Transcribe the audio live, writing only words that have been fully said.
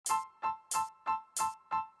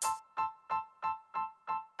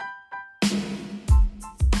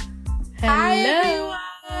Hi Hello.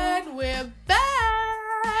 everyone, we're back.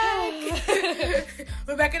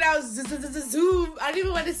 We're back in our Zoom. I don't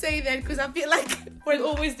even want to say that because I feel like We're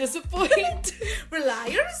always disappointed. we're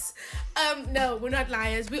liars. No, we're not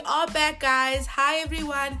liars. We are back, guys. Hi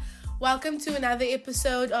everyone. Welcome to another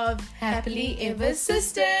episode of Happily Ever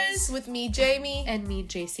Sisters with me, Jamie, And me,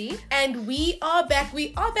 JC. and we are back.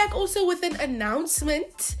 We are back also with an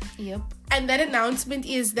announcement. Yep. And that announcement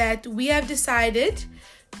is that we have decided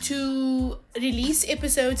to release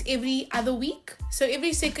episodes every other week. So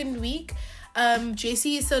every second week.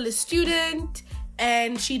 JC is still a student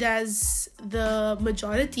and she does the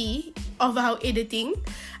majority of our editing.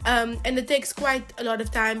 And it takes quite a lot of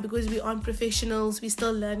time because we aren't professionals. We're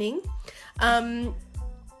still learning.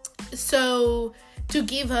 So to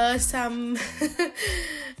give her some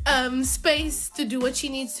space to do what she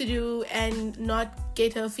needs to do and not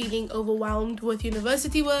get her feeling overwhelmed with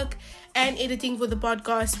university work and editing for the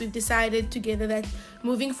podcast, we've decided together that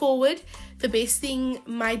moving forward, the best thing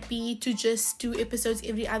might be to just do episodes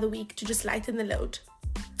every other week to just lighten the load.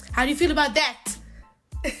 How do you feel about that?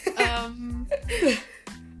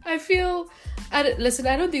 I feel... Listen,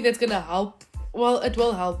 I don't think that's gonna help. Well, it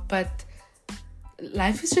will help, but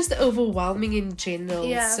life is just overwhelming in general.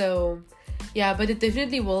 Yeah. So, yeah, but it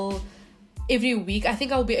definitely will... Every week, I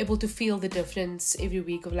think I'll be able to feel the difference every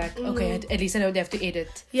week of like, okay, at least I don't have to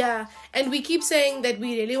edit. Yeah, and we keep saying that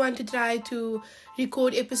we really want to try to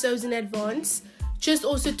record episodes in advance, just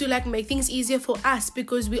also to like make things easier for us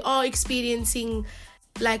because we are experiencing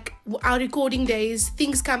like our recording days,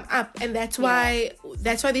 things come up, and that's why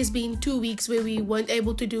there's been 2 weeks where we weren't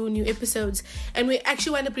able to do new episodes, and we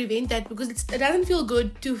actually want to prevent that because it doesn't feel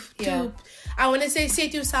good to I want to say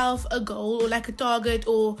set yourself a goal or like a target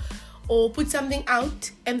or put something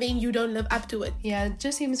out and then you don't live up to it. Yeah, it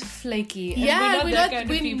just seems flaky. And Yeah,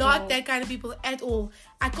 we're not that kind of people at all.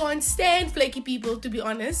 I can't stand flaky people, to be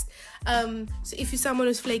honest. So if you're someone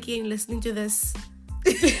who's flaky and listening to this,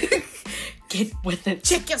 get with it.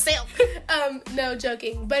 check yourself. No,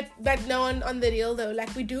 joking. But no, on the real though,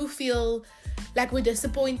 like we do feel like we're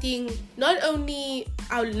disappointing not only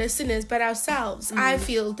our listeners but ourselves. I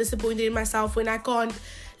feel disappointed in myself when I can't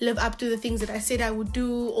live up to the things that I said I would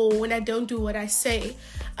do, or when I don't do what I say,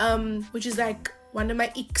 which is like one of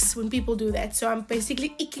my icks when people do that. So I'm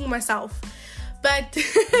basically icking myself, but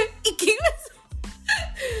icking myself.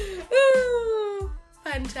 Ooh,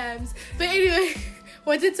 fun times. But anyway,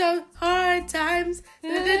 what's it so hard times?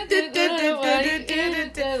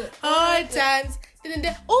 Hard times.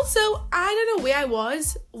 Also, I don't know where I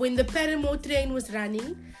was when the Paramore train was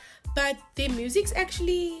running, but their music's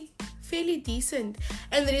actually fairly decent.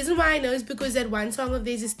 And the reason why I know is because that one song of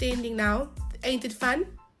theirs is trending now. Ain't It Fun?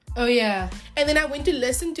 Oh, yeah. And then I went to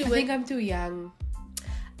listen to it. I think I'm too young.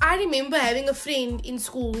 I remember having a friend in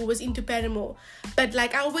school who was into Paramore. But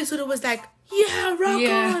like I always thought it was like, yeah, rock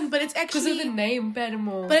on. But it's actually... Because of the name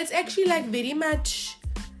Paramore. But it's actually like very much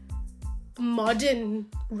modern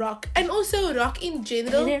rock. And also rock in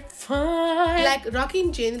general. Ain't it fun? Like rock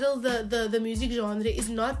in general, the music genre is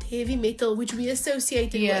not heavy metal, which we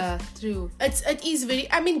associate it with. Yeah, true. It is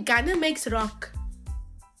very... I mean, Gunna makes rock,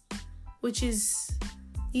 which is...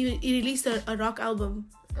 He released a rock album.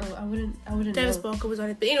 Oh, I wouldn't Travis know. Barker was on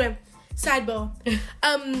it. But anyway, sidebar.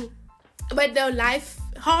 But no, life,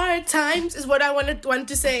 hard times is what I want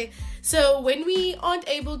to say. So when we aren't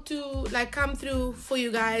able to like come through for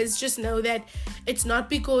you guys, just know that it's not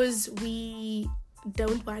because we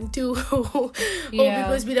don't want to or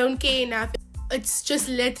because we don't care enough. It's just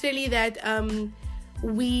literally that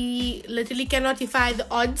we literally cannot defy the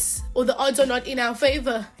odds, or the odds are not in our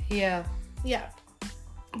favor. Yeah.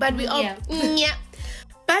 But we are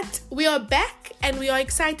But we are back and we are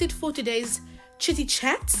excited for today's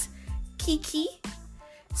chit-chat, Kiki.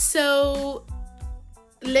 So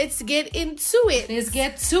let's get into it. Let's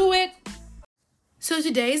get to it. So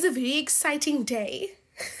today is a very exciting day.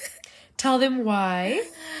 Tell them why.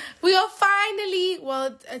 We are finally,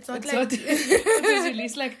 well, it's not like it was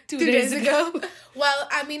released like 2 days ago. Well,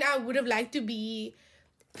 I mean, I would have liked to be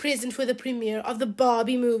present for the premiere of the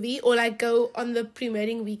Barbie movie, or like go on the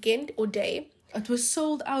premiering weekend or day. It was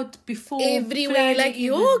sold out before. Everywhere, like,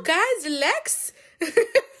 yo, guys, relax.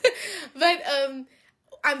 But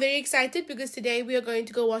I'm very excited because today we are going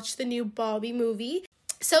to go watch the new Barbie movie.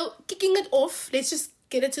 So, kicking it off, let's just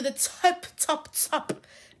get it to the top.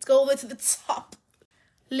 Let's go over to the top.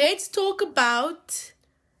 Let's talk about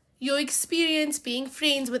your experience being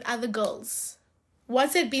friends with other girls.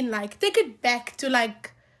 What's it been like? Take it back to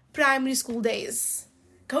like primary school days.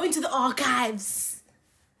 Go into the archives.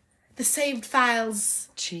 The saved files.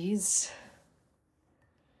 Jeez.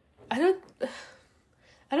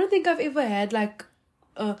 I don't think I've ever had like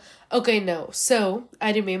okay, no. So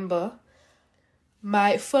I remember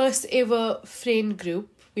my first ever friend group.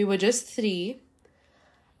 We were just 3.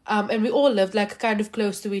 And we all lived like kind of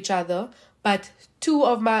close to each other. But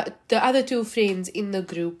the other 2 friends in the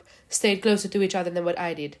group stayed closer to each other than what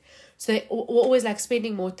I did. So they were always like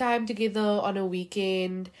spending more time together on a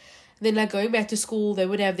weekend. And then like going back to school, they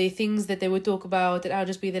would have their things that they would talk about, and I'll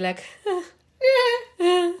just be there like,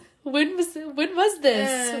 when was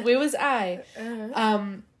this? Where was I?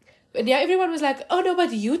 And yeah, everyone was like, oh no,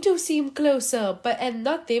 but you two seem closer, and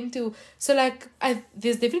not them two. So like,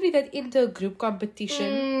 there's definitely that inter-group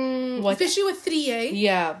competition. Especially with 3, eh?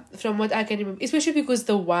 Yeah, from what I can remember. Especially because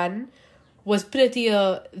the one was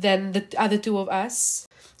prettier than the other 2 of us.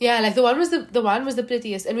 Yeah, like the one was the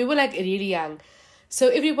prettiest, and we were like really young. So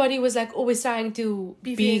everybody was like always trying to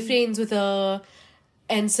be friends with her.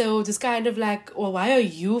 And so it was kind of like, well, why are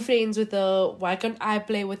you friends with her? Why can't I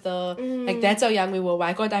play with her? Like, that's how young we were.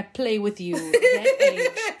 Why can't I play with you?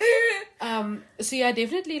 That age. So yeah,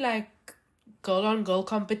 definitely like girl on girl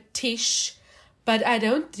competition. But I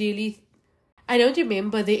don't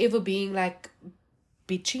remember there ever being like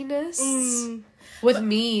bitchiness with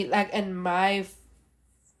me. Like, and my,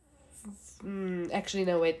 actually,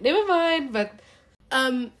 no, wait, never mind. But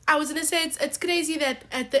I was gonna say it's crazy that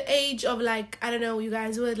at the age of like, I don't know, you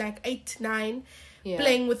guys were like 8, 9,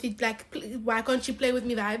 playing with it, like, why can't you play with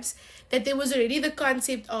me vibes, that there was already the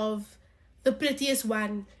concept of the prettiest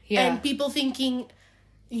one, and people thinking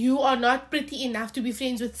you are not pretty enough to be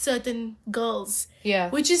friends with certain girls,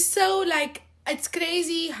 which is so like, it's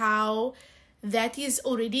crazy how that is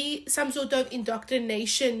already some sort of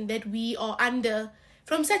indoctrination that we are under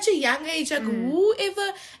from such a young age. Like,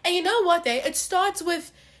 whoever, and you know what, it starts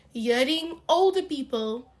with hearing older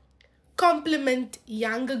people compliment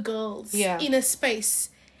younger girls in a space,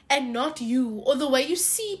 and not you, or the way you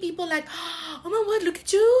see people like, oh my word, look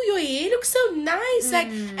at you, your hair looks so nice, like,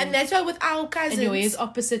 and that's why with our cousins, and your hair is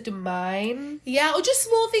opposite to mine, or just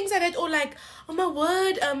small things like that, or like, oh my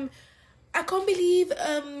word, I can't believe,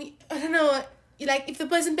 I don't know, like if the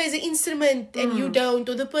person plays an instrument and you don't,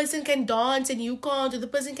 or the person can dance and you can't, or the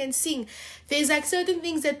person can sing, there's like certain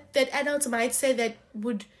things that adults might say that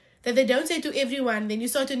they don't say to everyone, then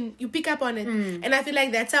you pick up on it. And I feel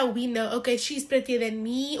like that's how we know, okay, she's prettier than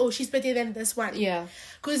me, or she's prettier than this one.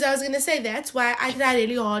 Because I was gonna say, that's why I try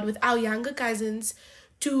really hard with our younger cousins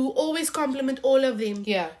to always compliment all of them.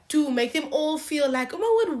 To make them all feel like, oh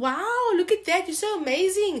my word, wow, look at that, you're so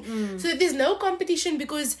amazing. So that there's no competition,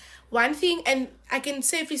 because one thing, and I can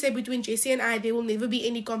safely say between Jessie and I, there will never be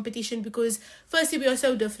any competition, because firstly, we are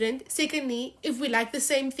so different. Secondly, if we like the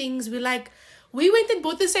same things, we went and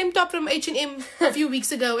bought the same top from H&M a few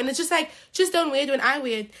weeks ago, and it's just like, just don't wear it when I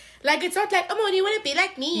wear it. Like, it's not like, oh my, you want to be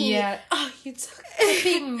like me? Oh, it's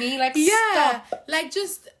being me, like, stop. Like,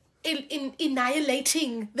 just in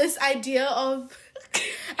annihilating this idea of,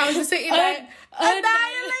 I was going to say,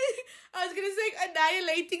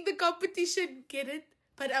 annihilating the competition. Get it?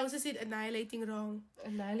 But I also said annihilating wrong.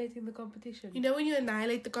 Annihilating the competition. You know when you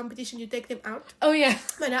annihilate the competition, you take them out? Oh, yeah.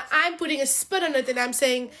 But now I'm putting a spin on it, and I'm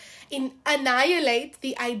saying annihilate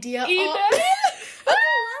the idea of...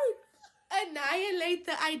 annihilate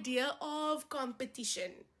the idea of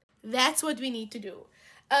competition. That's what we need to do.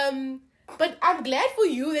 But I'm glad for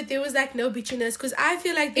you that there was like no bitchiness, because I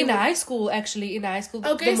feel like... high school, actually. In high school.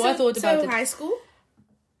 Okay, the more I thought about it. high school?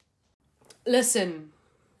 Listen.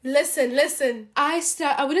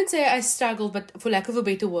 I wouldn't say I struggled, but for lack of a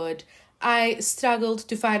better word, I struggled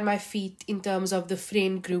to find my feet in terms of the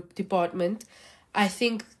friend group department. I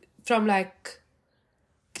think from like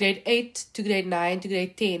grade 8 to grade 9 to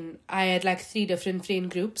grade 10, I had like 3 different friend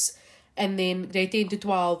groups. And then grade 10 to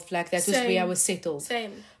 12, like that was where I was settled.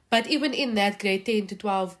 Same. But even in that grade 10 to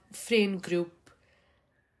 12 friend group,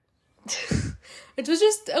 it was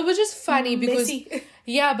just funny because... Messy.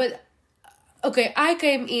 Yeah, but... Okay, I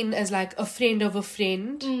came in as like a friend of a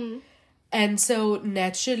friend. And so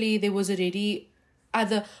naturally there was already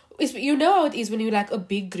other... You know how it is when you're like a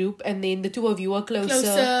big group and then the 2 of you are closer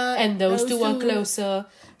and those two are closer.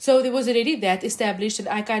 So there was already that established, and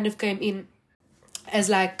I kind of came in as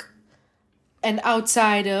like an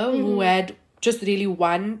outsider who had just really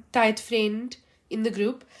one tight friend in the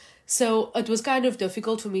group. So it was kind of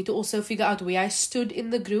difficult for me to also figure out where I stood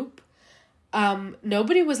in the group.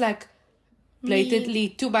 Nobody was like blatantly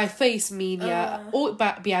to my face mean, or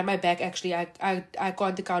behind my back. Actually, I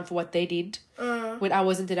can't account for what they did when I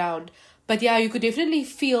wasn't around. But yeah, you could definitely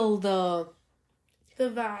feel the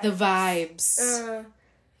vibes.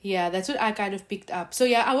 Yeah, that's what I kind of picked up. So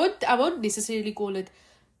yeah, I won't necessarily call it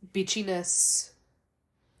bitchiness.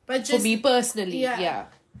 But just, for me personally, yeah.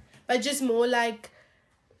 but just more like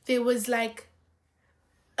there was like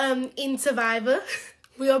in Survivor.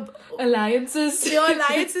 We are alliances.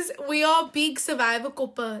 We are big Survivor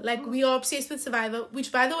copper. Like, we are obsessed with Survivor, which,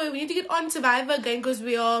 by the way, we need to get on Survivor again because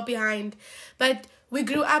we are behind. But we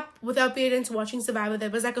grew up with our parents watching Survivor.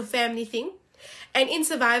 That was like a family thing. And in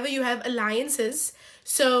Survivor, you have alliances.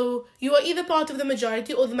 So you are either part of the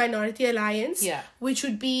majority or the minority alliance, which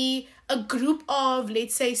would be a group of,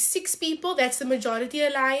 let's say, 6 people. That's the majority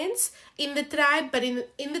alliance in the tribe. But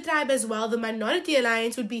in the tribe as well, the minority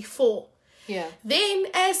alliance would be 4. Yeah. Then,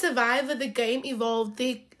 as Survivor, the game evolved.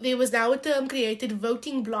 There was now a term created,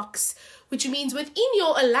 voting blocks, which means within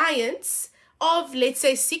your alliance of, let's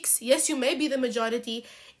say, 6, yes, you may be the majority.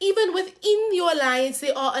 Even within your alliance,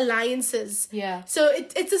 there are alliances. Yeah. So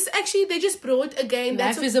it's just, actually, they just brought a game.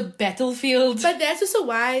 Life is a battlefield. But that's also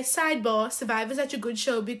why, sidebar, Survivor is such a good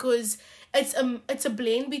show, because it's a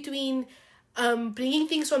blend between bringing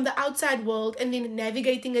things from the outside world and then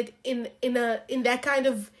navigating it in that kind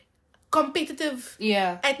of competitive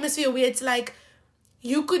atmosphere where it's like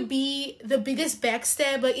you could be the biggest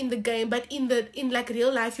backstabber in the game, but in like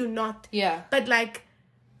real life you're not. Yeah. But like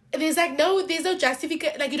there's no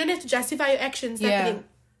justification, like you don't have to justify your actions, that thing.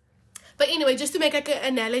 But anyway, just to make like an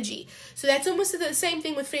analogy, so that's almost the same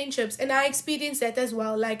thing with friendships, and I experienced that as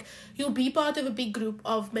well. Like, you'll be part of a big group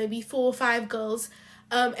of maybe 4 or 5 girls,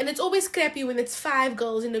 and it's always crappy when it's 5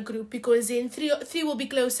 girls in a group, because then three will be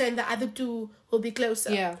closer and the other 2 will be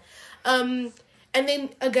closer. Yeah. And then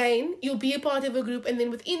again, you'll be a part of a group, and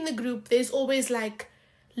then within the group, there's always like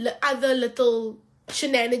other little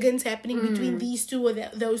shenanigans happening between these 2 or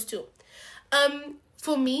those 2.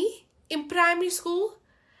 For me, in primary school,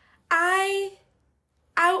 I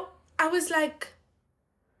was like,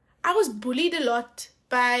 I was bullied a lot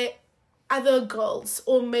by other girls,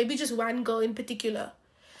 or maybe just one girl in particular.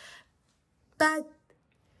 But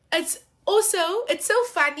it's so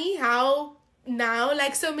funny how now,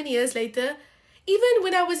 like so many years later, even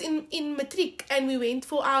when I was in matric and we went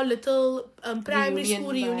for our little primary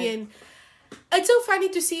school reunion, it's so funny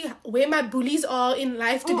to see where my bullies are in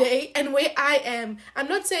life today and where I am. I'm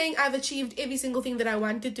not saying I've achieved every single thing that I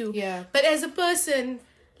wanted to. Yeah. But as a person,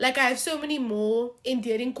 like, I have so many more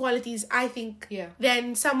endearing qualities, I think,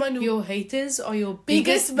 than someone who... Your haters are your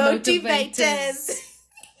biggest motivators.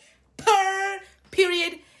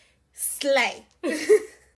 Period. Slay.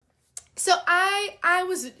 So I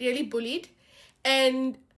was really bullied.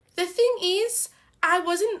 And the thing is, I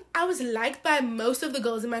was liked by most of the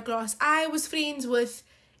girls in my class. I was friends with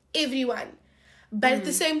everyone. But at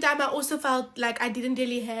the same time, I also felt like I didn't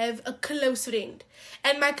really have a close friend.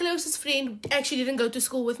 And my closest friend actually didn't go to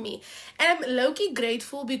school with me. And I'm low-key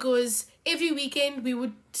grateful, because every weekend we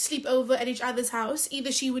would sleep over at each other's house.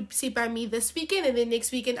 Either she would sleep by me this weekend, and then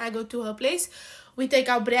next weekend I go to her place. We take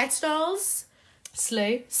our Bratz dolls.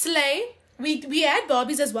 Slay. We had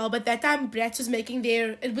Barbies as well, but that time Bratz was making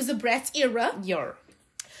it was the Bratz era. Yeah.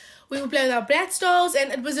 We would play with our Bratz dolls,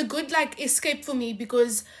 and it was a good like escape for me,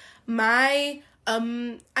 because my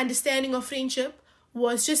understanding of friendship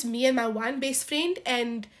was just me and my one best friend,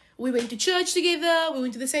 and we went to church together. We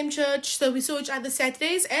went to the same church, so we saw each other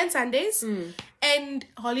Saturdays and Sundays, and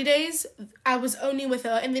holidays I was only with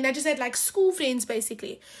her, and then I just had like school friends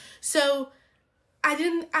basically. So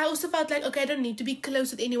I also felt like, okay, I don't need to be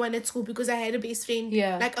close with anyone at school, because I had a best friend,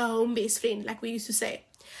 like a home best friend, like we used to say.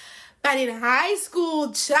 But in high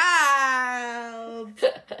school, child,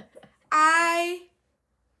 I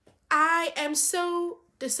am so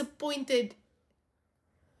disappointed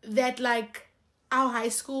that like our high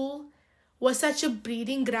school was such a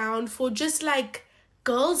breeding ground for just like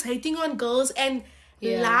girls hating on girls and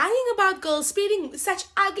lying about girls, spreading such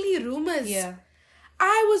ugly rumors. Yeah.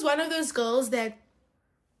 I was one of those girls that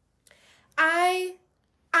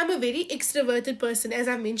I'm a very extroverted person, as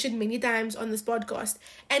I've mentioned many times on this podcast.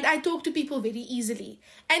 And I talk to people very easily.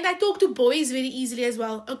 And I talk to boys very easily as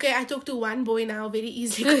well. Okay, I talk to one boy now very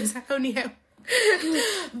easily because I only have...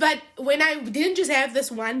 But when I didn't just have this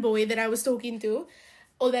one boy that I was talking to,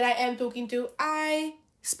 or that I am talking to, I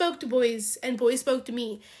spoke to boys and boys spoke to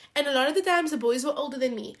me. And a lot of the times the boys were older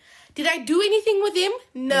than me. Did I do anything with them?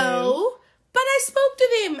 No. But I spoke to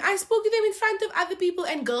them. I spoke to them in front of other people,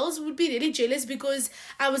 and girls would be really jealous because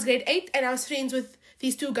I was grade 8 and I was friends with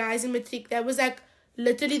these 2 guys in matric. That was like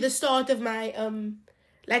literally the start of my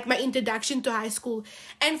my introduction to high school.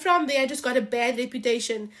 And from there I just got a bad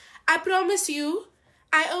reputation. I promise you,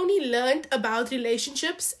 I only learned about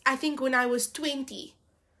relationships, I think, when I was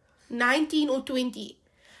 19 or 20.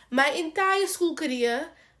 My entire school career,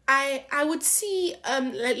 I would see,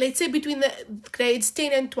 let's say between the grades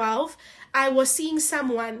 10 and 12, I was seeing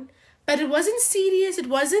someone, but it wasn't serious. It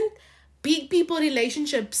wasn't big people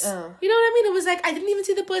relationships. You know what I mean? It was like, I didn't even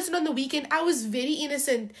see the person on the weekend. I was very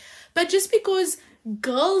innocent. But just because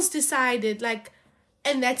girls decided, like,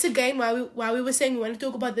 and that's again why we were saying we want to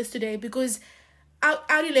talk about this today, because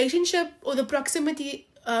our relationship, or the proximity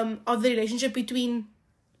of the relationship between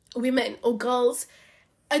women or girls,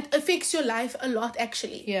 it affects your life a lot,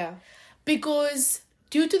 actually. Yeah. Because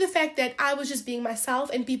due to the fact that I was just being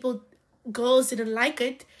myself and girls didn't like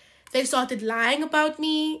it, they started lying about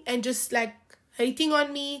me and just like hating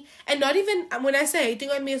on me. And not even, when I say hating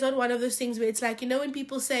on me, it's not one of those things where it's like, you know, when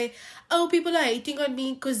people say, oh, people are hating on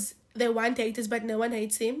me because they want haters, but no one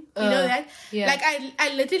hates them. You know that? Yeah. Like,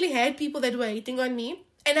 I literally had people that were hating on me.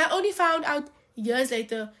 And I only found out years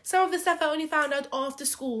later. Some of the stuff I only found out after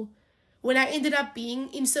school, when I ended up being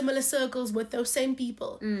in similar circles with those same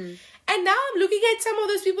people. And now I'm looking at some of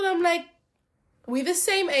those people, I'm like, we're the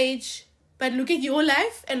same age, but look at your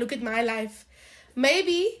life and look at my life.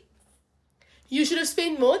 Maybe you should have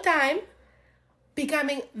spent more time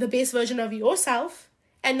becoming the best version of yourself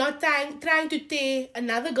and not trying to tear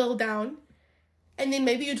another girl down. And then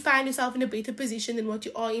maybe you'd find yourself in a better position than what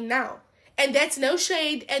you are in now. And that's no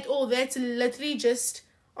shade at all. That's literally just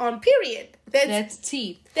on period. That's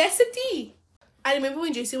tea. That's the tea. I remember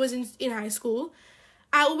when Jessie was in high school,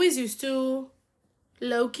 I always used to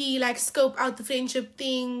low-key, like, scope out the friendship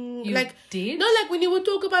thing. You like, did? No, like, when you would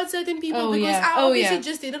talk about certain people, because I obviously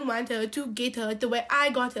just didn't want her to get hurt the way I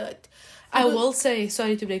got hurt. I will say,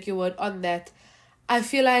 sorry to break your word on that, I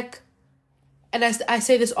feel like, and I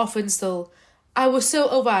say this often still, I was so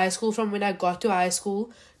over high school from when I got to high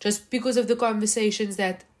school, just because of the conversations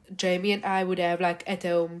that Jamie and I would have, like, at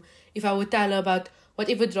home. If I would tell her about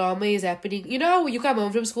whatever drama is happening, you know, you come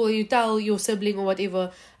home from school and you tell your sibling or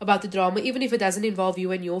whatever about the drama, even if it doesn't involve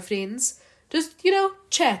you and your friends, just, you know,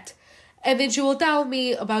 chat. And then she will tell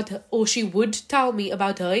me about her, or she would tell me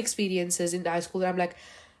about her experiences in high school, and I'm like,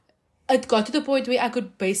 it got to the point where I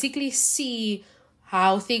could basically see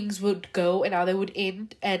how things would go and how they would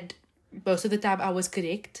end, and most of the time I was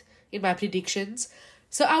correct in my predictions.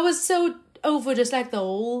 So I was so over just like the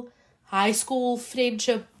whole high school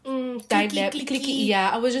friendship dynamic. Clicky. Yeah,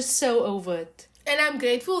 I was just so over it. And I'm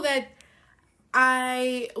grateful that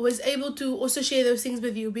I was able to also share those things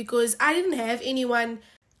with you, because I didn't have anyone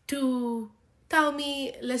to tell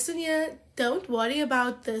me, listen here, don't worry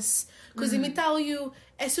about this. Because let me tell you,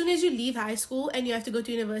 as soon as you leave high school and you have to go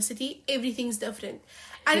to university, everything's different.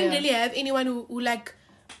 I didn't really have anyone who like,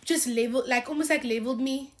 just almost leveled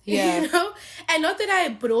me, you know? And not that I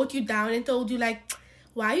brought you down and told you, like,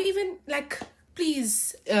 why are you even, like,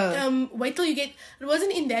 please, wait till you get, it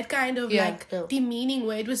wasn't in that kind of, demeaning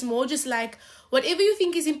way. It was more just like, whatever you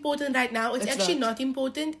think is important right now, it's actually not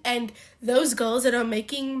important. And those girls that are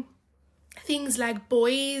making things like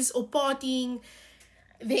boys or partying,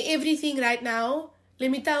 they're everything right now. Let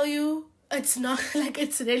me tell you, it's not, like,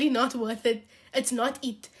 it's really not worth it. It's not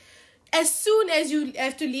it. As soon as you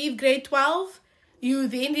have to leave grade 12, you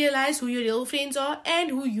then realize who your real friends are and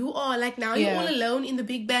who you are. Like, now you're all alone in the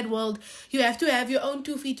big bad world. You have to have your own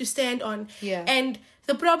 2 feet to stand on. Yeah. And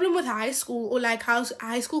the problem with high school, or like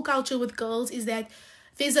high school culture with girls, is that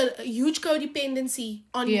there's a huge codependency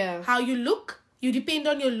on how you look. You depend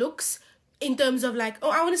on your looks in terms of, like,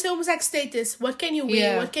 I want to say almost like status. What can you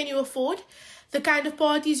wear? What can you afford? The kind of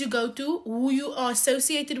parties you go to, who you are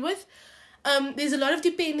associated with. There's a lot of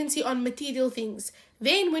dependency on material things.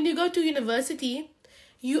 Then when you go to university,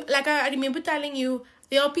 you, like, I remember telling you,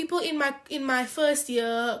 there are people in my first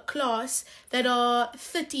year class that are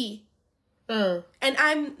 30. And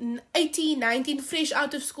I'm 18, 19, fresh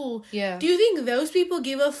out of school. Yeah. Do you think those people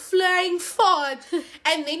give a flying fart?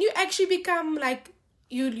 And then you actually become like,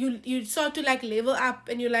 you start to like level up,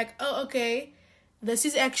 and you're like, oh, okay, this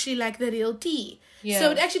is actually like the real tea. Yeah.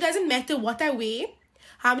 So it actually doesn't matter what I wear,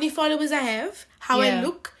 how many followers I have, how I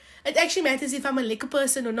look. It actually matters if I'm a liquor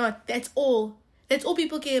person or not. That's all. That's all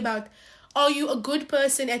people care about. Are you a good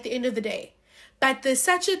person at the end of the day? But there's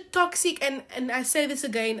such a toxic, and I say this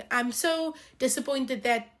again, I'm so disappointed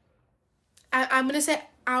that I'm going to say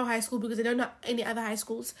our high school, because I don't know any other high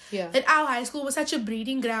schools. Yeah. That our high school was such a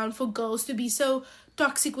breeding ground for girls to be so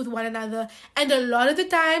toxic with one another. And a lot of the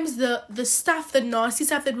times, the stuff, the nasty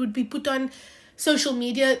stuff that would be put on social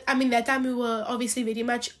media, I mean, that time we were obviously very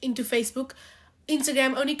much into Facebook.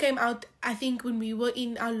 Instagram only came out, I think, when we were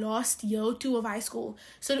in our last year or 2 of high school.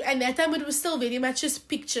 So, and that time it was still very much just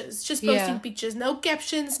pictures, just posting pictures, no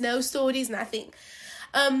captions, no stories, nothing.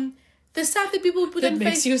 The stuff that people put on Facebook. That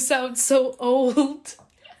makes you sound so old.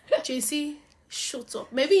 Jessie, shut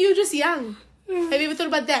up. Maybe you're just young. Have you ever thought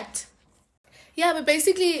about that? Yeah, but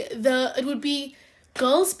basically, it would be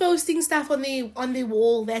girls posting stuff on their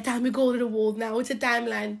wall. That time we call it a wall. Now it's a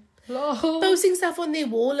timeline. Oh. Posting stuff on their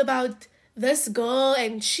wall about this girl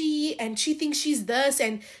and she thinks she's this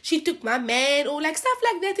and she took my man, or like stuff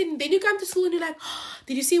like that. And then you come to school and you're like, oh,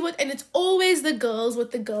 did you see what? And it's always the girls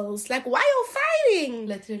with the girls. Like, why are you fighting?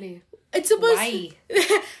 Literally. It's supposed Why?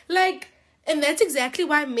 to, like, and that's exactly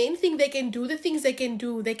why men think they can do the things they can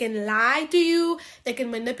do. They can lie to you. They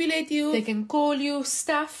can manipulate you. They can call you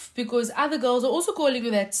stuff because other girls are also calling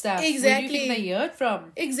you that stuff. Exactly. Where do you think they hear it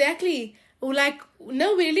from? Exactly. Like,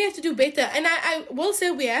 no, we really have to do better. And I will say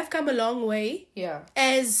we have come a long way. Yeah.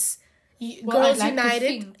 Girls I'd like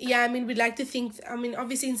united. Yeah, I mean, we'd like to think. I mean,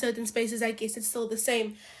 obviously in certain spaces, I guess it's still the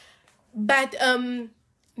same. But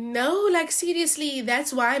no, like seriously,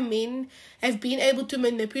 that's why men have been able to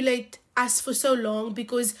manipulate us for so long,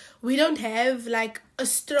 because we don't have like a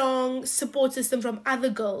strong support system from other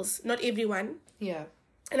girls. Not everyone. Yeah.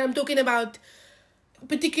 And I'm talking about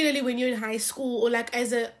particularly when you're in high school, or like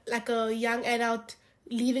as a young adult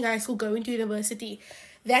leaving high school going to university.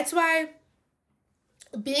 That's why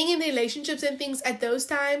being in relationships and things at those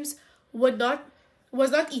times was not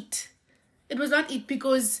it. It was not it,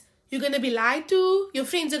 because you're gonna be lied to, your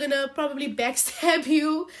friends are gonna probably backstab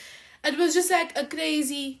you. It was just like a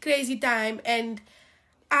crazy time. And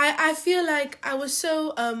I feel like I was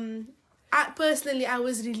so I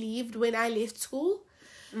was relieved when I left school.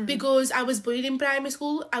 Mm-hmm. Because I was bullied in primary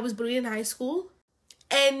school, I was bullied in high school.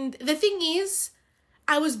 And the thing is,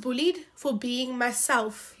 I was bullied for being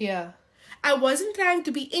myself. Yeah. I wasn't trying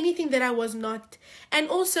to be anything that I was not. And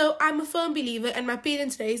also, I'm a firm believer, and my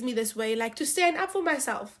parents raised me this way, like to stand up for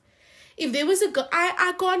myself. If there was a girl,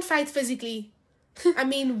 I can't fight physically. I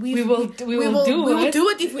mean, we will do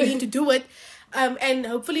it if we need to do it. And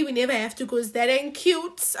hopefully we never have to, because that ain't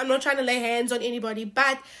cute. I'm not trying to lay hands on anybody,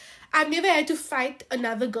 but I've never had to fight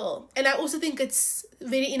another girl. And I also think it's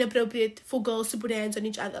very inappropriate for girls to put hands on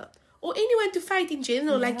each other. Or anyone to fight in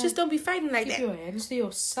general. Yeah. Like, just don't be fighting like that. Keep your hands to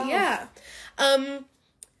yourself. Yeah.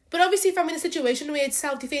 But obviously, if I'm in a situation where it's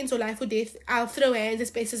self-defense or life or death, I'll throw hands as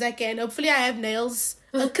best as I can. Hopefully, I have nails,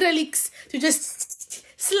 acrylics, to just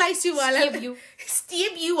slice you while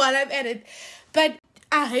stab you while I'm at it. But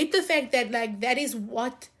I hate the fact that, like, that is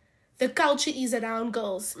what the culture is around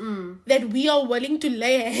girls. That we are willing to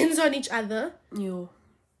lay hands on each other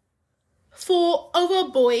for over a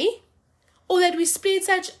boy, or that we spread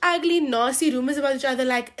such ugly, nasty rumors about each other.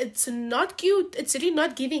 Like, it's not cute. It's really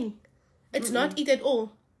not giving. It's not it at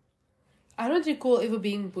all. I don't recall ever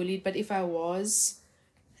being bullied, but if I was,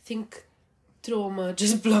 I think trauma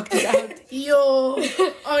just blocked it out. Yo, honestly.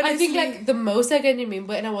 I think like the most I can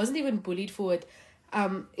remember, and I wasn't even bullied for it.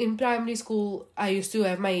 In primary school, I used to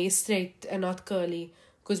have my hair straight and not curly,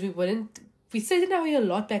 because we straightened our hair a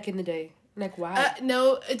lot back in the day. Like, why?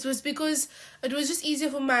 No, it was because it was just easier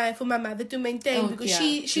for my mother to maintain, because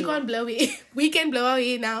she can't blow hair. We can blow our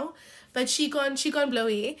hair now, but she can't blow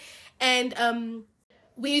hair. And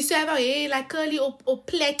we used to have our hair like curly or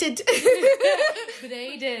plaited.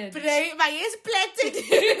 Braided. My hair's plaited.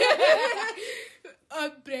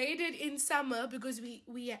 Braided in summer, because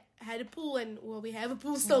we had a pool, and we have a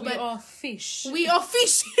pool still. We are fish. We are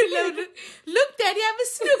fish. Look, Daddy, I have a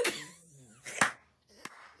snook.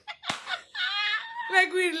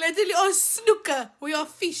 Like, we literally are snooker. We are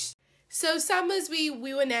fish. So summers we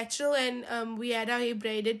were natural, and we had our hair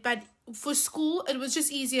braided. But for school, it was just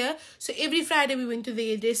easier. So every Friday we went to the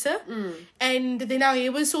hairdresser. And then our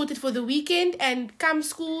hair was sorted for the weekend. And come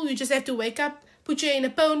school, you just have to wake up, put your hair in a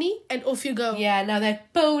pony, and off you go. Yeah, now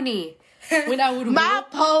that pony. When I would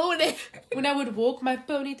pony. When I would walk, my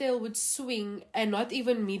ponytail would swing, and not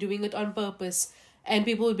even me doing it on purpose. And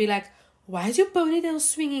people would be like, why is your ponytail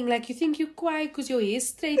swinging? Like, you think you're quiet because your hair's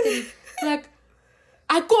straight. And like,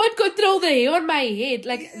 I can't control the hair on my head.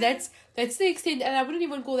 Like, that's the extent. And I wouldn't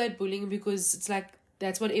even call that bullying, because it's like,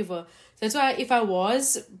 that's whatever. So that's why if I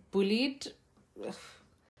was bullied,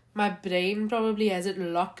 my brain probably has it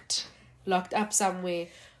locked up somewhere.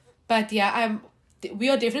 But yeah, we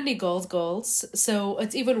are definitely girls. So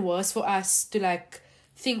it's even worse for us to like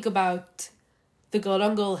think about the girl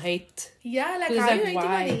on girl hate. Yeah, like, how are you hating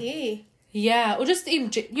on the hair? Yeah, or just in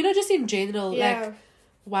general, yeah. Like,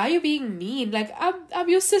 why are you being mean? Like, I'm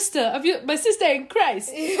your sister. My sister in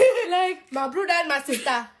Christ. Like, my brother and my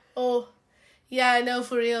sister. Oh, yeah, no,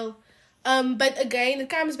 for real. But again, it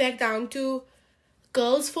comes back down to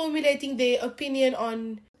girls formulating their opinion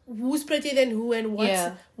on who's prettier than who, and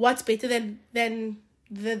what's better than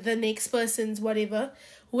the next person's whatever,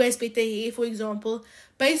 who has better hair, for example.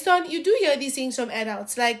 Based on, you do hear these things from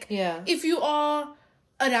adults. Like, if you are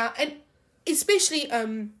around, and especially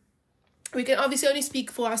we can obviously only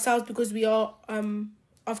speak for ourselves because we are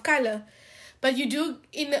of color. But you do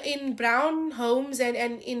in brown homes and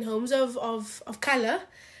in homes of color,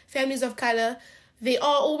 families of color, there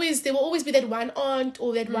will always be that one aunt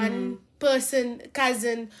or that one person,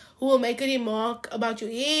 cousin, who will make a remark about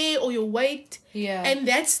your hair or your weight. Yeah. And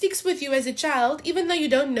that sticks with you as a child, even though you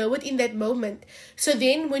don't know it in that moment. So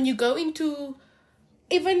then when you go into,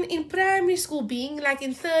 even in primary school, being like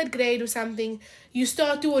in 3rd grade or something, you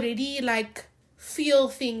start to already like feel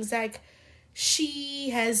things like, she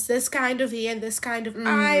has this kind of hair and this kind of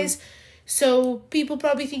eyes, so people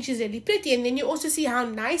probably think she's really pretty. And then you also see how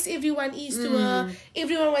nice everyone is to her.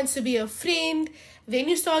 Everyone wants to be a friend. Then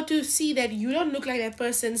you start to see that you don't look like that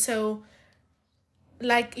person, so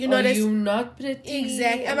like you're not you not pretty?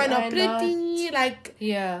 Exactly. Am I not pretty? Not? Like,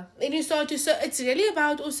 yeah. Then you start to, so it's really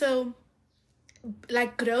about also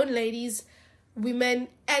like grown ladies, women,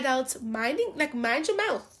 adults, mind your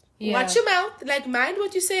mouth. Yeah. Watch your mouth. Like, mind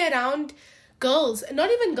what you say around girls.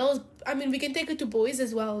 Not even girls. I mean, we can take it to boys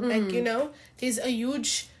as well. Like, you know, there's a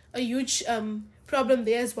huge problem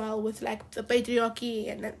there as well with like the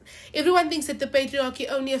patriarchy, and everyone thinks that the patriarchy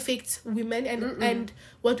only affects women and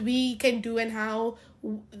what we can do and how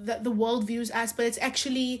the world views us, but it's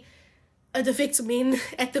actually, it affects men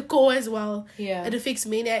at the core as well. Yeah. It affects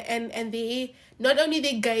men and they, not only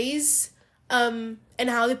their gaze and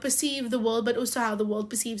how they perceive the world, but also how the world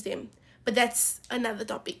perceives them. But that's another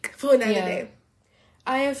topic for another day.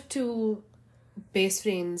 I have 2 best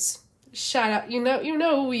friends. Shout out, you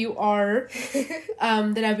know who you are.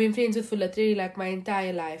 That I've been friends with for literally like my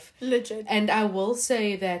entire life. Legit. And I will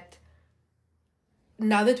say that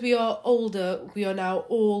now that we are older, we are now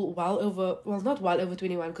all not well over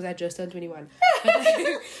 21, because I just turned 21.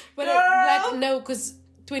 But like, no, because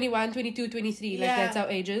 21, 22, 23, like that's our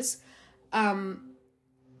ages.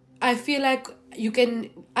 I feel like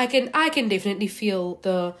I can definitely feel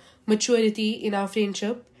the maturity in our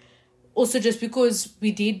friendship. Also just because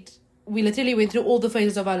we literally went through all the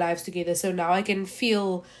phases of our lives together. So now I can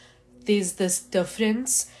feel there's this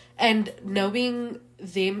difference, and knowing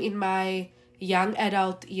them in my young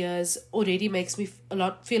adult years already makes me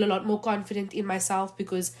feel a lot more confident in myself,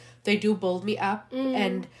 because they do build me up.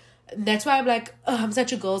 And that's why I'm like, I'm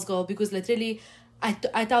such a girl's girl, because literally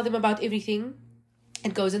I tell them about everything.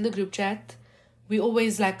 It goes in the group chat. We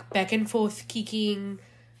always like back and forth kicking,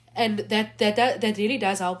 and that really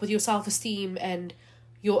does help with your self-esteem and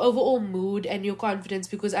your overall mood and your confidence,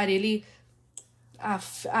 because I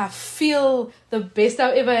feel the best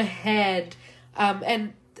I've ever had.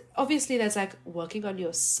 And obviously that's like working on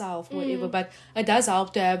yourself or whatever, but it does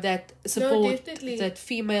help to have that support, that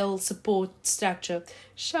female support structure.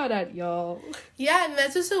 Shout out, y'all. Yeah, and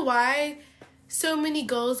that's also why so many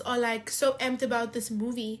girls are like so amped about this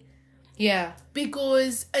movie. Yeah.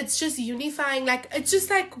 Because it's just unifying. Like, it's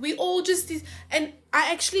just like we all just... And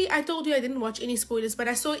I told you I didn't watch any spoilers, but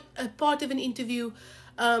I saw a part of an interview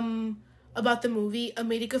about the movie,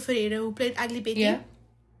 America Ferrera, who played Ugly Betty. Yeah.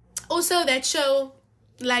 Also, that show,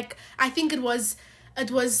 like, I think it was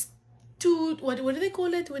too... What do they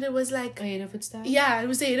call it? When it was like... Ahead of its time? Yeah, it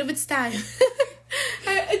was ahead of its time.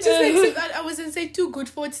 It just like, I wasn't say too good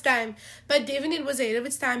for its time, but definitely it was ahead of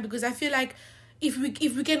its time, because I feel like if we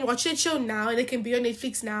can watch that show now and it can be on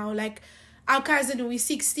Netflix now, like our cousin who is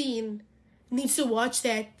 16 needs to watch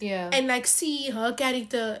that and like see her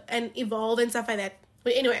character and evolve and stuff like that.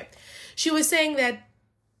 But anyway, she was saying that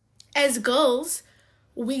as girls,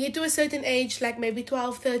 we get to a certain age, like maybe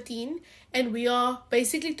 12, 13, and we are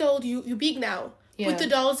basically told, you big now. Put the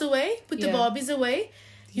dolls away, put the Barbies away.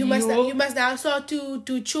 You must now start to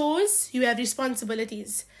do chores. You have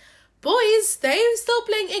responsibilities. Boys, they're still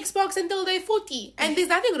playing Xbox until they're 40. And there's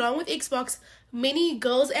nothing wrong with Xbox. Many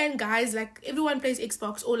girls and guys, like, everyone plays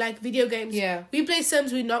Xbox or, like, video games. Yeah. We play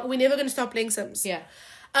Sims. We're never going to stop playing Sims. Yeah.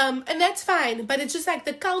 And that's fine. But it's just, like,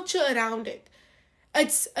 the culture around it.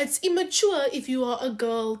 It's immature if you are a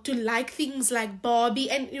girl to like things like Barbie.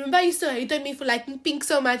 And remember, I used to hate on me for liking pink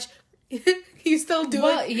so much. You still do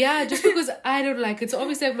it. Yeah, just because I don't like it. So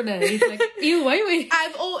obviously I'm gonna hate, like, ew, why?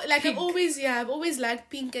 I've always liked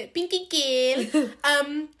pinky kale.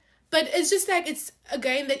 But it's just like, it's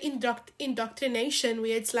again that indoctrination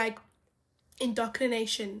where it's like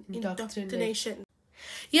indoctrination.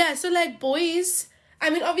 Yeah, so like boys, I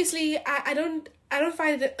mean, obviously I don't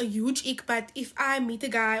find it a huge ick, but if I meet a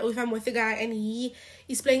guy or if I'm with a guy and he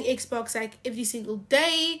is playing Xbox like every single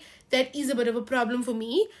day, that is a bit of a problem for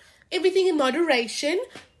me. Everything in moderation.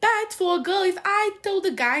 But for a girl, if I told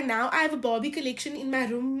a guy now I have a Barbie collection in my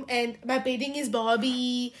room and my bedding is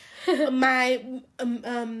Barbie, my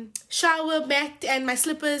shower mat and my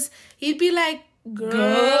slippers, he'd be like,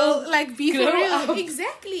 girl, Like, be for Grow real. up.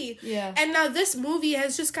 Exactly. Yeah. And now this movie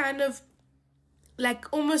has just kind of like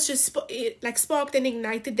almost just sparked and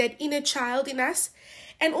ignited that inner child in us.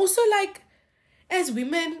 And also, like, as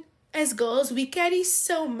women, as girls, we carry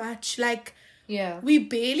so much. Like, Yeah. we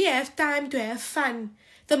barely have time to have fun.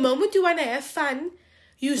 The moment you want to have fun,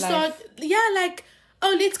 you start, like,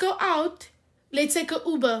 oh, let's go out. Let's take a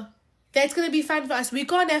Uber. That's going to be fun for us. We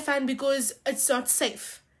can't have fun because it's not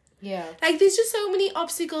safe. Yeah. Like, there's just so many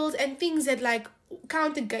obstacles and things that, like,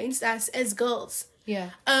 count against us as girls.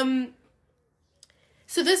 Yeah.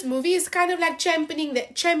 So this movie is kind of like championing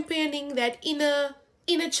that inner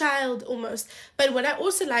child almost. But what I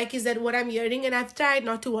also like is that what I'm hearing, and I've tried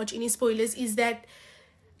not to watch any spoilers, is that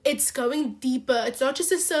it's going deeper. It's not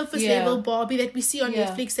just a surface level Barbie that we see on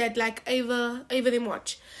Netflix that like Ava them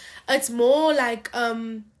watch. It's more like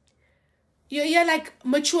like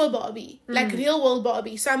mature Barbie, like real world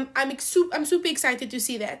Barbie. So I'm super excited to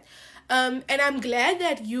see that. And I'm glad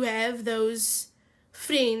that you have those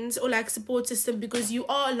friends or like support system, because you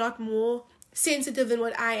are a lot more sensitive than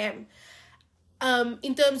what I am.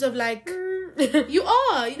 In terms of like, you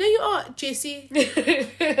are, Jessie.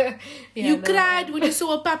 You cried when you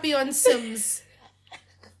saw a puppy on Sims.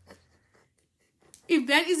 If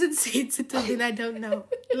that isn't sensitive, then I don't know.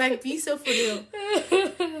 Like, be so for real.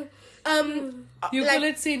 You like, call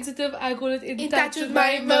it sensitive, I call it in touch with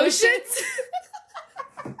my emotions.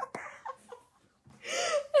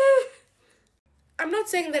 I'm not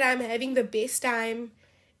saying that I'm having the best time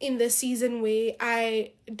in this season where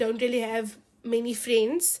I don't really have many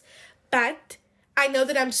friends, but I know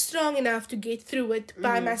that I'm strong enough to get through it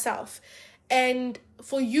by myself. And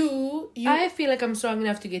for you, I feel like I'm strong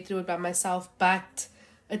enough to get through it by myself, but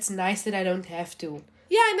it's nice that I don't have to.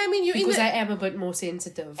 Yeah, and I mean, I am a bit more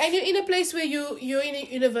sensitive. And you're in a place where you're in a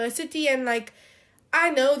university, and like,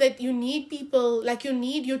 I know that you need people, like you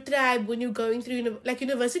need your tribe when you're going through, like,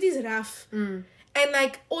 university is rough. And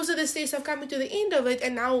like, also the stage of coming to the end of it,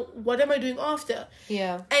 and now what am I doing after?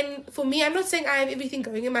 Yeah. And for me, I'm not saying I have everything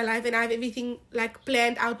going in my life and I have everything like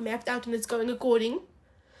planned out, mapped out, and it's going accordingly.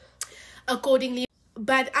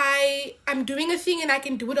 But I'm doing a thing and I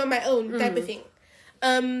can do it on my own type of thing.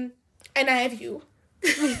 And I have you.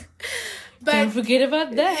 But don't forget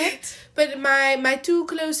about that. But my two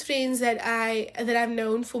close friends that I've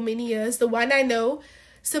known for many years, the one I know,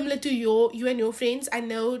 similar to you and your friends, I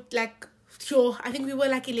know like, sure, I think we were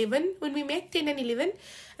like 11 when we met, 10 and 11,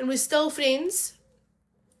 and we're still friends.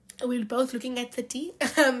 We were both looking at 30.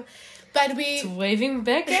 But it's waving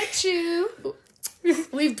back at you.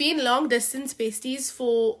 We've been long distance besties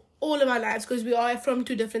for all of our lives because we are from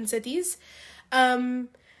two different cities.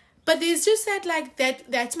 But there's just that, like,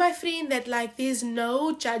 that's my friend that, like, there's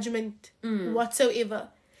no judgment whatsoever.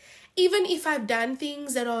 Even if I've done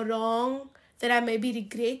things that are wrong, that I maybe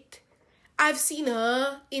regret, I've seen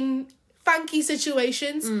her in funky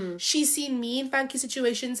situations. She's seen me in funky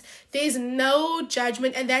situations. There's no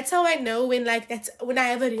judgment. And that's how I know when I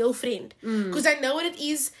have a real friend. Because I know what it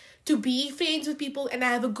is to be friends with people and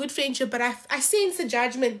I have a good friendship, but I sense the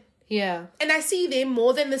judgment. Yeah. And I see them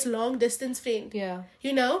more than this long distance friend. Yeah.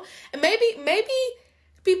 You know? And maybe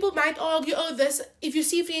people might argue, if you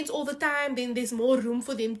see friends all the time, then there's more room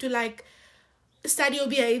for them to like study your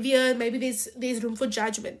behavior. Maybe there's room for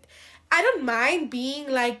judgment. I don't mind being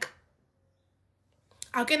like,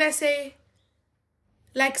 how can I say,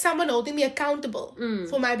 like someone holding me accountable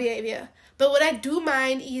for my behavior. But what I do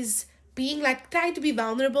mind is being like, trying to be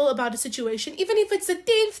vulnerable about a situation, even if it's the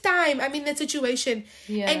 10th time I'm in that situation,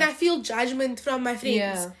 and I feel judgment from my friends.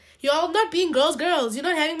 Yeah. You're not being girls. You're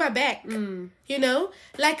not having my back. You know?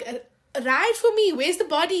 Like, ride for me. Where's the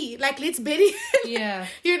body? Like, let's bury it. Yeah.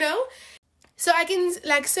 You know? So I can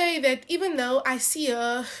like say that even though I see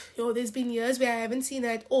her, there's been years where I haven't seen her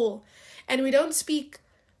at all. And we don't speak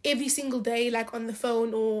every single day, like on the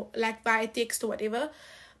phone or like via text or whatever.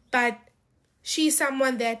 But she's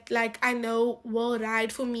someone that like I know will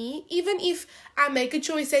ride for me. Even if I make a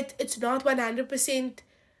choice that it's not 100%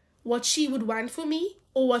 what she would want for me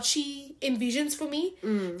or what she envisions for me,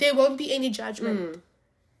 there won't be any judgment.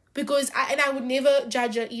 Because I would never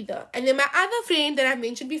judge her either. And then my other friend that I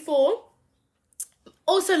mentioned before,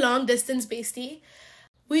 also long distance bestie,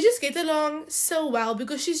 we just get along so well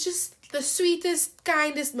because she's just the sweetest,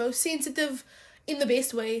 kindest, most sensitive, in the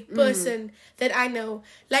best way, person that I know.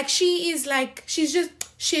 Like, she's just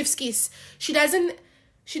chef's kiss. She doesn't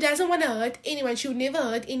want to hurt anyone. She would never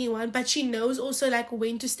hurt anyone, but she knows also like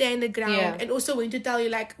when to stand the ground and also when to tell you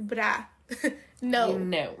like, bruh, no.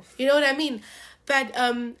 You know what I mean? But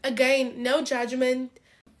again, no judgment.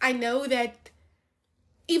 I know that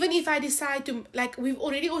even if I decide to, like, we've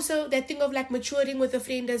already also that thing of like maturing with a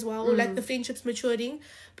friend as well, or like the friendship's maturing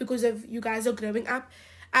because of you guys are growing up.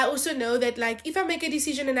 I also know that, like, if I make a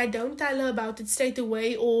decision and I don't tell her about it straight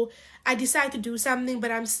away, or I decide to do something but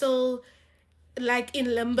I'm still like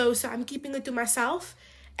in limbo, so I'm keeping it to myself,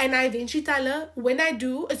 and I eventually tell her, when I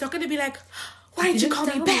do, it's not going to be like, why did you call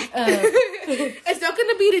me back? It's not going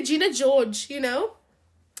to be Regina George, you know?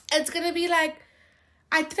 It's going to be like,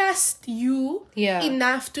 I trust you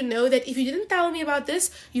enough to know that if you didn't tell me about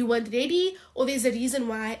this, you weren't ready, or there's a reason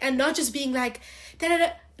why, and not just being like,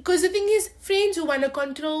 da-da-da. Because the thing is, friends who want to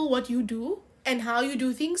control what you do and how you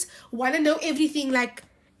do things want to know everything, like,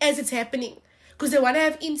 as it's happening. Because they want to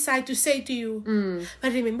have insight to say to you.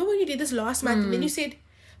 But remember when you did this last month, and then you said,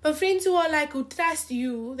 but friends who are like, who trust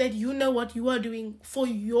you, that you know what you are doing for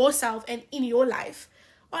yourself and in your life,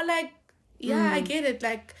 are like, yeah, I get it.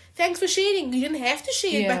 Like, thanks for sharing. You didn't have to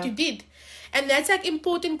share it, but you did. And that's like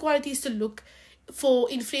important qualities to look for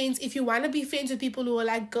in friends if you want to be friends with people who are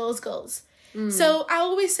like girls. So I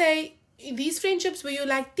always say, these friendships where you're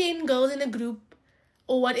like 10 girls in a group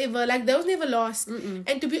or whatever, like, those never last.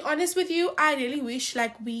 And to be honest with you, I really wish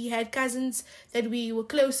like we had cousins that we were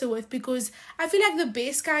closer with, because I feel like the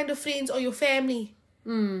best kind of friends are your family.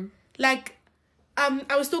 Like,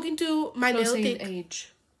 I was talking to my nail tech.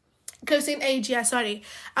 Closer in age, yeah, sorry.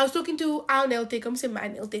 I was talking to our nail tech, I'm saying my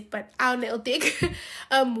nail tech, but our nail tech,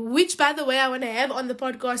 which, by the way, I want to have on the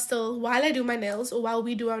podcast still while I do my nails, or while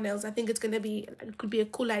we do our nails. I think it could be a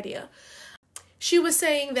cool idea. She was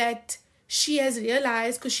saying that she has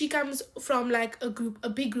realized, because she comes from like a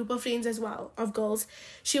big group of friends as well, of girls.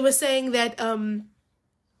 She was saying that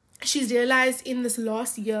she's realized in this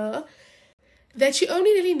last year that she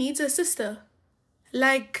only really needs a sister.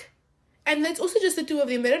 Like, and that's also just the two of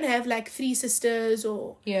them. They don't have like 3 sisters,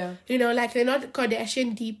 or, you know, like, they're not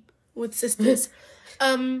Kardashian deep with sisters.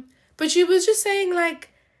 But she was just saying, like,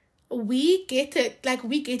 we get it. Like,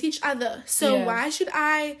 we get each other. So why should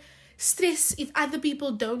I stress if other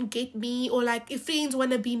people don't get me, or like if friends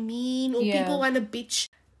want to be mean, or people want to bitch?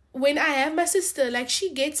 When I have my sister, like,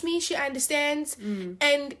 she gets me, she understands.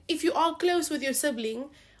 And if you are close with your sibling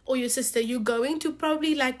or your sister, you're going to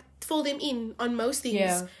probably like fill them in on most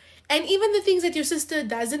things. And even the things that your sister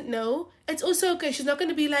doesn't know, it's also okay. She's not going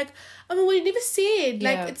to be like, oh, well, you never said.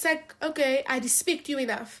 Like, it's like, okay, I respect you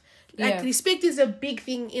enough. Like, respect is a big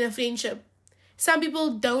thing in a friendship. Some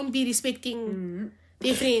people don't be respecting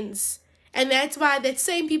their friends. And that's why that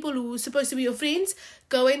same people who are supposed to be your friends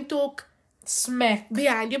go and talk smack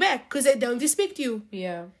behind your back, because they don't respect you.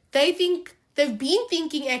 They think, they've been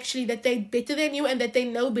thinking actually that they're better than you and that they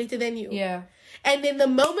know better than you. And then the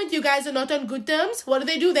moment you guys are not on good terms, what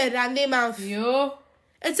do? They run their mouth.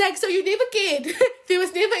 It's like, so you never cared. There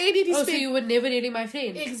was never any respect. Oh, so you were never really my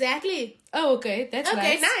friend? Exactly. Oh, okay. That's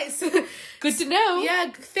nice. Good to know. Yeah,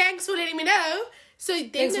 thanks for letting me know. So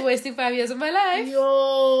thanks for wasting 5 years of my life.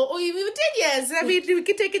 Or even 10 years. I mean, we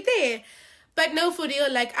can take it there. But no, for real,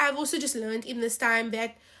 like, I've also just learned in this time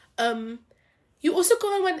that you also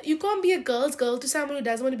can't be a girl's girl to someone who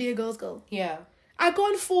doesn't want to be a girl's girl. I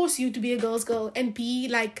can't force you to be a girl's girl and be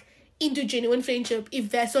like into genuine friendship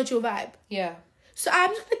if that's not your vibe. So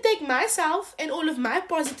I'm just gonna take myself and all of my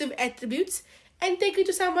positive attributes and take it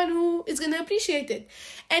to someone who is gonna appreciate it.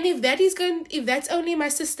 And if that's only my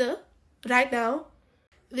sister right now,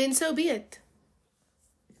 then so be it.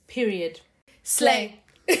 Period. Slay.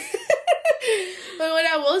 But what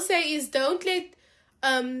I will say is, don't let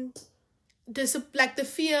the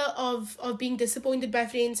fear of being disappointed by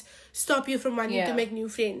friends stop you from wanting to make new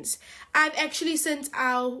friends. I've actually, since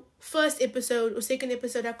our first episode or second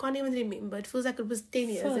episode, I can't even remember, it feels like it was 10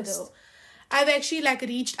 years ago, I've actually like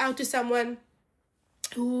reached out to someone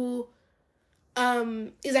who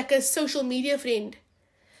is like a social media friend,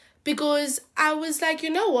 because I was like,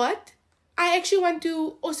 you know what, I actually want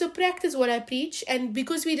to also practice what I preach. And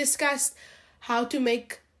because we discussed how to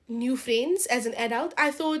make new friends as an adult,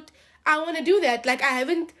 I thought I want to do that. Like, I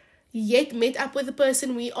haven't yet met up with a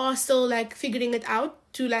person. We are still like figuring it out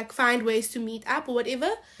to like find ways to meet up or whatever.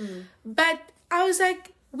 But I was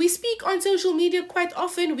like, we speak on social media quite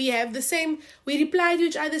often. We reply to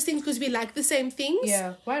each other's things because we like the same things.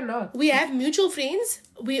 Yeah, why not? We have mutual friends.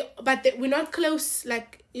 But we're not close,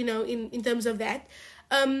 like, you know, in terms of that.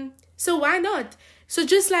 So why not? So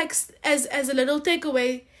just like as a little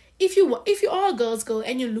takeaway, if you are a girl's girl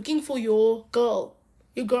and you're looking for your girl,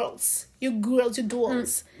 your girls, your duels.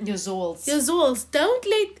 Your zools. Don't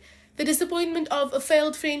let the disappointment of a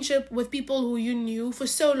failed friendship with people who you knew for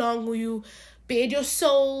so long, who you bared your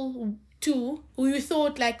soul to, who you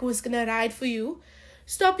thought like was gonna ride for you,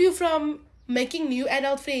 stop you from making new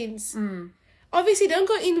adult friends. obviously don't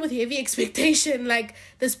go in with heavy expectation, like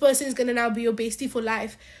this person is gonna now be your bestie for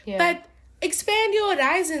life. Yeah. But expand your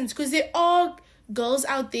horizons, because there are girls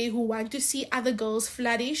out there who want to see other girls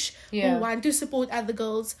flourish, Yeah. who want to support other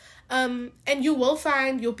girls, and you will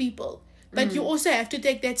find your people. But you also have to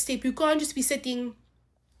take that step. You can't just be sitting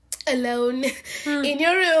alone in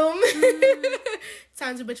your room.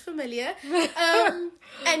 Sounds a bit familiar.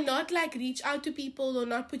 And not like reach out to people or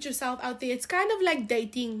not put yourself out there. It's kind of like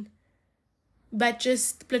dating, but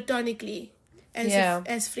just platonically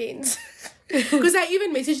as friends. Because I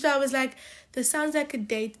even messaged her, I was like, this sounds like a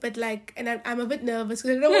date, but like, and I'm a bit nervous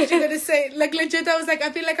because I don't know what you're going to say. Like legit, I was like,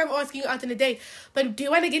 I feel like I'm asking you out on a date, but do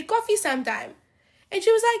you want to get coffee sometime? And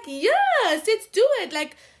she was like, yes, let's do it.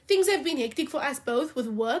 Like, things have been hectic for us both with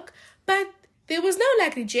work, but there was no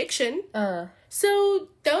like rejection. So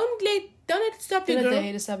don't let it stop you, girl. Don't let the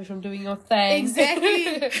haters stop you from doing your thing.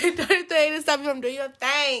 Exactly. Don't let the haters stop you from doing your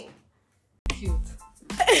thing. Cute.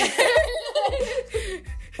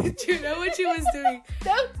 Do you know what she was doing?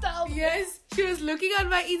 Don't tell me. Yes, she was looking on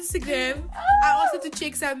my Instagram. I asked her to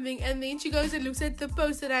check something, and then she goes and looks at the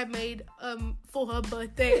post that I made for her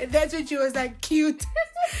birthday, and that's when she was like, cute.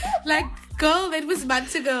 Like, girl, that was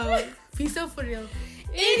months ago. Be so for real.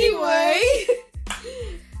 Anyway,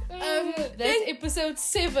 that's episode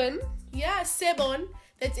 7. Yeah, 7.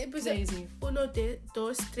 That's episode. Crazy. 1, 2,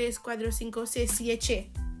 3, 4, 5, 6,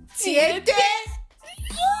 7. 7.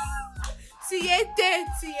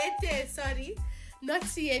 7, sorry, not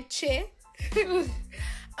siete.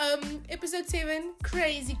 Episode 7,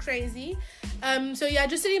 crazy. So yeah,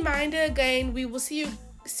 just a reminder again, we will see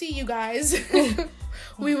you guys.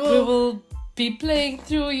 we will be playing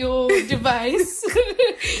through your device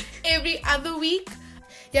every other week.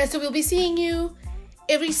 Yeah, so we'll be seeing you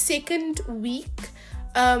every second week.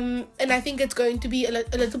 And I think it's going to be a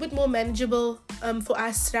little bit more manageable for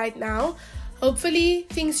us right now. Hopefully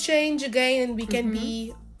things change again and we can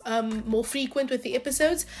be more frequent with the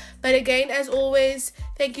episodes. But again, as always,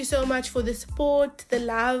 thank you so much for the support, the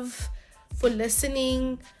love, for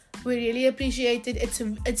listening. We really appreciate it.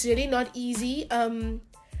 It's really not easy.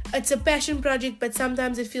 It's a passion project, but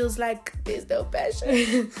sometimes it feels like there's no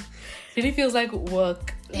passion. Really feels like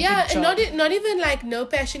work. Like yeah, and not even like no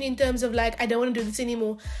passion in terms of like I don't want to do this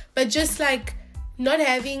anymore, but just like not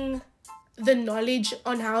having the knowledge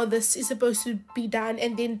on how this is supposed to be done,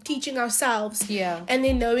 and then teaching ourselves, and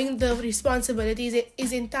then knowing the responsibilities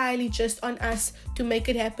is entirely just on us to make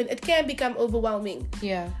it happen. It can become overwhelming.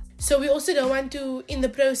 So we also don't want to in the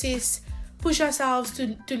process push ourselves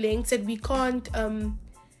to lengths that we can't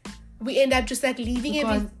we end up just like leaving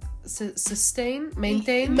everything.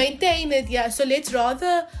 Maintain it. Yeah, so let's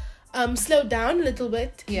rather slow down a little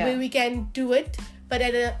bit where we can do it, but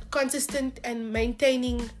at a consistent and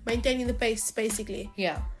maintaining the pace, basically.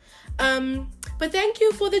 But thank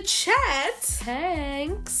you for the chat.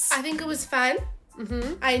 Thanks. I think it was fun.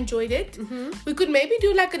 I enjoyed it. We could maybe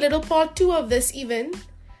do like a little part 2 of this even.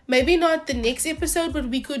 Maybe not the next episode, but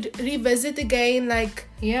we could revisit again, like...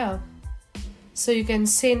 So you can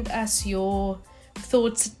send us your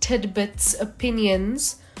thoughts, tidbits,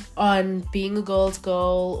 opinions on being a girl's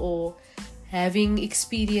girl, or having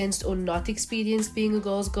experienced or not experienced being a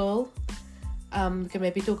girl's girl. We can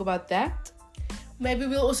maybe talk about that. Maybe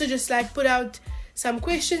we'll also just like put out some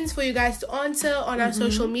questions for you guys to answer on our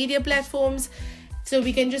social media platforms, so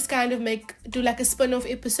we can just kind of do like a spin-off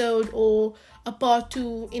episode or a part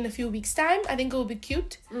 2 in a few weeks' time. I think it will be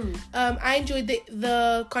cute. I enjoyed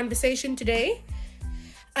the conversation today.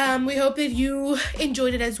 We hope that you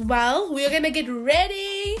enjoyed it as well. We are gonna get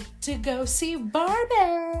ready to go see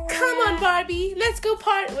Barbie. Come on, Barbie. Let's go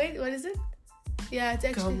party. Wait, what is it? Yeah, it's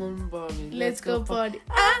actually... Come on, Barbie. Let's go party.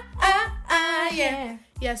 Yeah.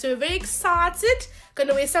 Yeah, so we're very excited.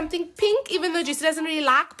 Gonna wear something pink, even though Jessie doesn't really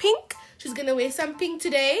like pink. She's gonna wear some pink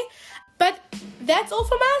today. But that's all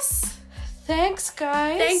from us. Thanks,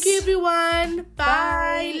 guys. Thank you, everyone.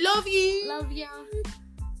 Bye. Love you. Love ya.